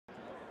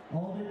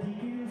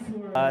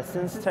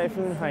Since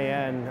Typhoon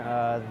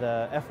Haiyan,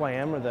 the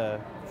FYM, or the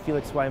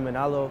Felix Y.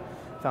 Manalo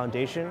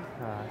Foundation,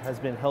 has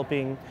been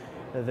helping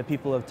the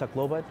people of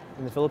Tacloban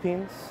in the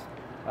Philippines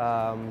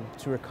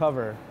to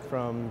recover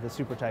from the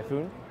Super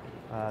Typhoon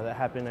that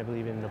happened, I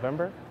believe, in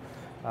November.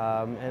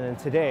 And then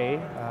today,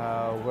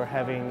 we're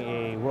having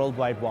a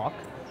worldwide walk.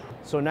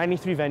 So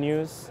 93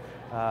 venues.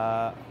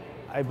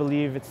 I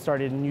believe it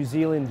started in New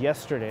Zealand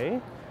yesterday.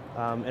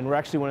 And we're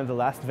actually one of the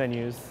last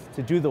venues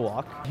to do the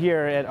walk.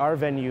 Here at our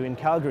venue in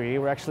Calgary,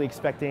 we're actually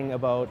expecting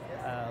about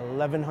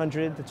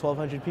 1,100 to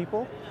 1,200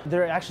 people.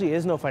 There actually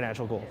is no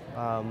financial goal.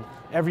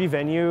 Every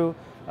venue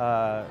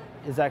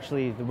is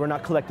actually, we're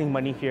not collecting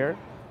money here.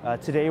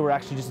 Today we're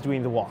actually just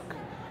doing the walk.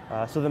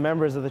 So the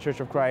members of the Church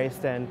of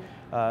Christ, and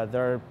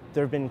there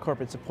have been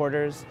corporate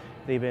supporters,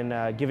 they've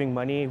been giving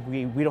money.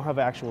 We don't have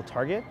an actual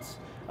target,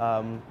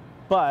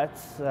 but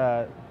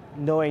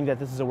knowing that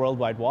this is a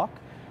worldwide walk,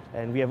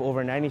 and we have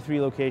over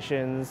 93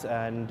 locations,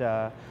 and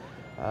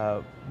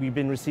we've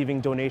been receiving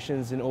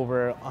donations in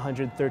over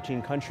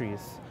 113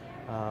 countries.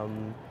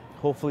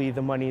 Hopefully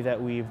the money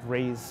that we've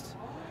raised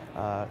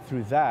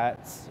through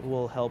that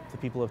will help the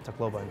people of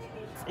Tacloban.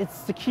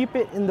 It's to keep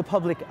it in the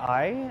public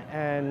eye,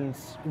 and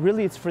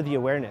really it's for the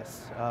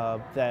awareness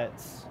that,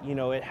 you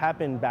know, it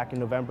happened back in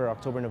November,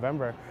 October,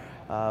 November,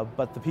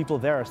 but the people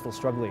there are still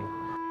struggling.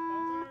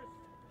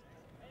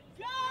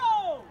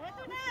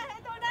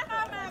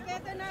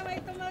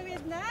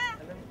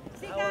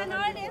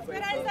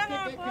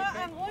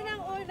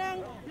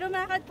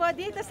 Lumakad po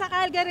dito sa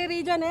Calgary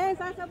region eh.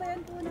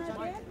 Sasabayan po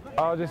natin.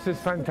 Oh, this is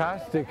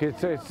fantastic.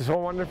 It's so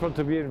wonderful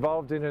to be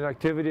involved in an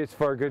activity. It's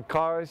for a good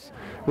cause.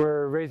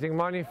 We're raising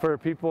money for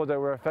people that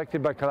were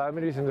affected by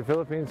calamities in the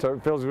Philippines, so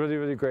it feels really,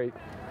 really great.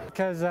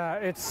 Because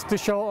it's to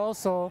show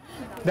also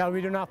that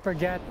we do not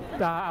forget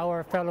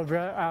our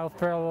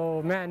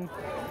fellow men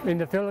in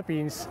the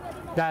Philippines,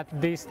 that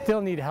they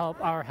still need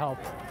help, our help,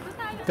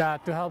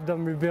 that to help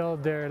them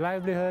rebuild their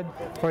livelihood,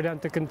 for them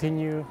to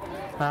continue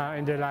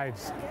in their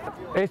lives.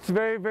 It's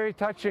very, very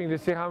touching to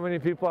see how many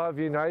people have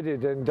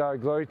united, and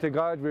glory to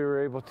God we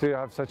were able to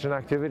have such an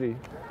activity.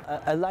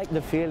 I like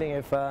the feeling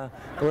if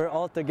we're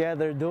all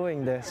together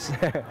doing this.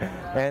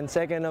 And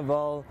second of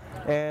all,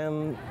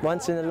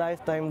 once in a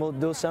lifetime we'll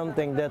do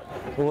something that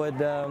would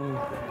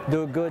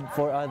do good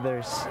for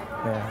others.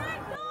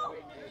 Yeah.